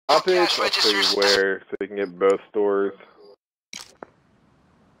stoppage, I'll show you where, so you can get both stores.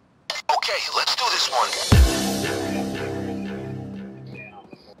 Okay, let's do this one.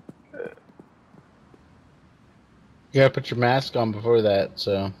 You gotta put your mask on before that,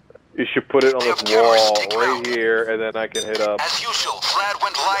 so. You should put it on this wall right here, and then I can hit up. As usual, Vlad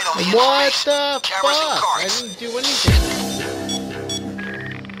went light on the What information. the Cameras and fuck? I cards. didn't do anything.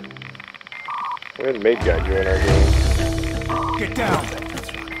 We had made guy join our game. Get down.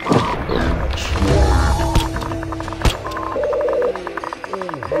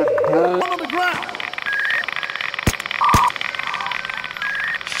 One on the ground.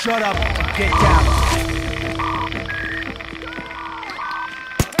 Shut up and get down.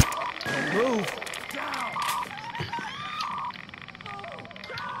 Move.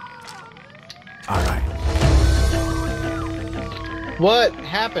 All right. What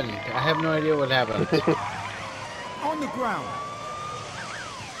happened? I have no idea what happened. On the ground.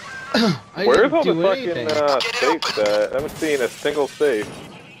 Where's all the fucking safes at? I haven't seen a single safe.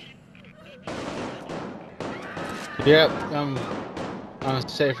 Yep, I'm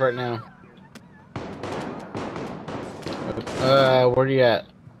safe right now. Where you at?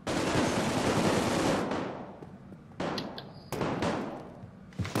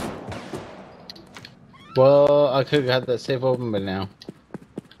 Well, I could have had that safe open by now.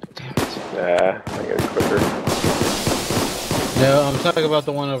 Damn it. Nah, I get it quicker. No, I'm talking about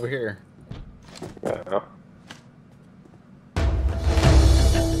the one over here. No.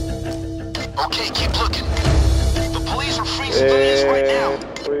 Okay, keep looking. The police are freezing civilians right now.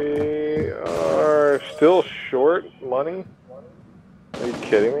 We are still short money? Are you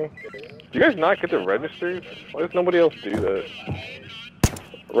kidding me? Do you guys not get the registers? Why does nobody else do that?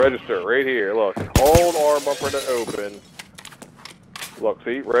 Register right here, look. Hold R bumper to open. Look,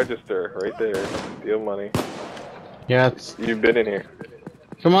 see? Register right there. Steal money. Yeah, it's... You've been in here.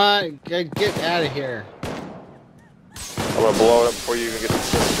 Come on, get out of here. I'm gonna blow it up before you even get to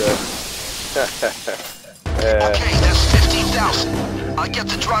the yeah. Okay, that's 15,000. I'll get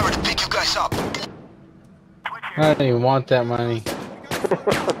the driver to pick you guys up. I don't even want that money.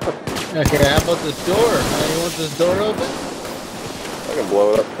 Okay, how about this door? You want this door open? I can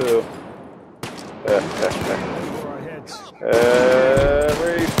blow it up too.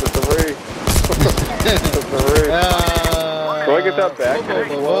 Race, it's a race. It's a race. So I get that back and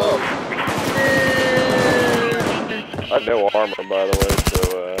blow up. I have no armor, by the way,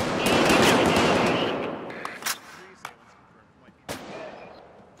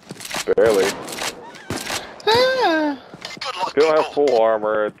 so barely. Good luck, Still have people. full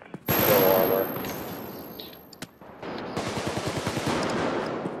armor, it's no armor.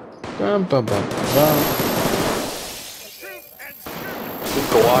 Bum, bum, bum, bum. This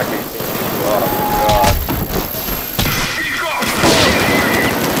Glocky. Oh god.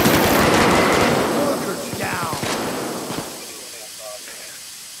 Down.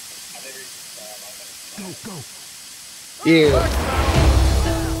 Go. Ew.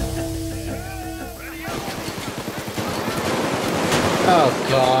 Oh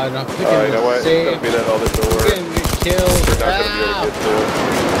god, I'm picking You know what? It's gonna be that other door. We're gonna get killed. We're not gonna be able to get to it.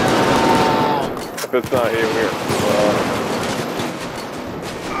 If it's not here, we're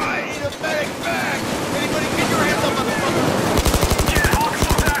I need a medic bag. Anybody get your hands up on the fucking.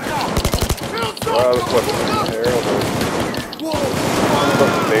 wow, this weapon's terrible.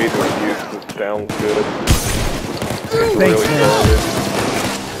 Some dangerous use, it sounds good. It's really good.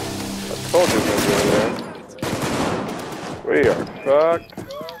 I told you it was gonna go there. We are fucked.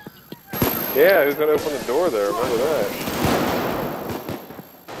 Yeah, who's gonna open the door there? Remember that.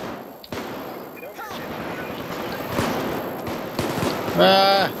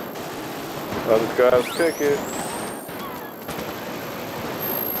 Oh, this guy's ticket.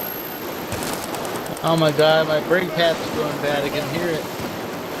 Oh my god, my brake pads is going bad. I can hear it.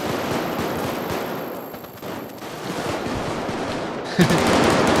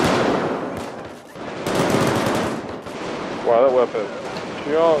 Wow, that weapon.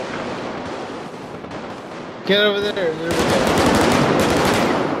 Junk. Get over there. There we go.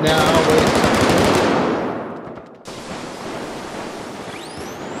 Now, wait.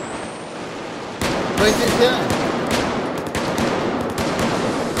 Wait, it's done.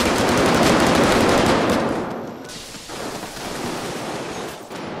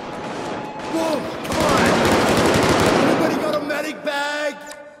 Whoa, come on. Anybody got a medic bag?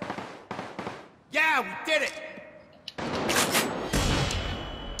 Yeah, we did it.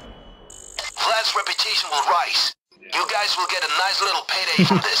 Vlad's reputation will rise. You guys will get a nice little payday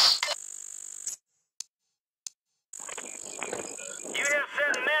from this. You have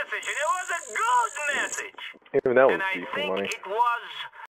sent a message, and it was a good message. Even that was And I decent think money. it was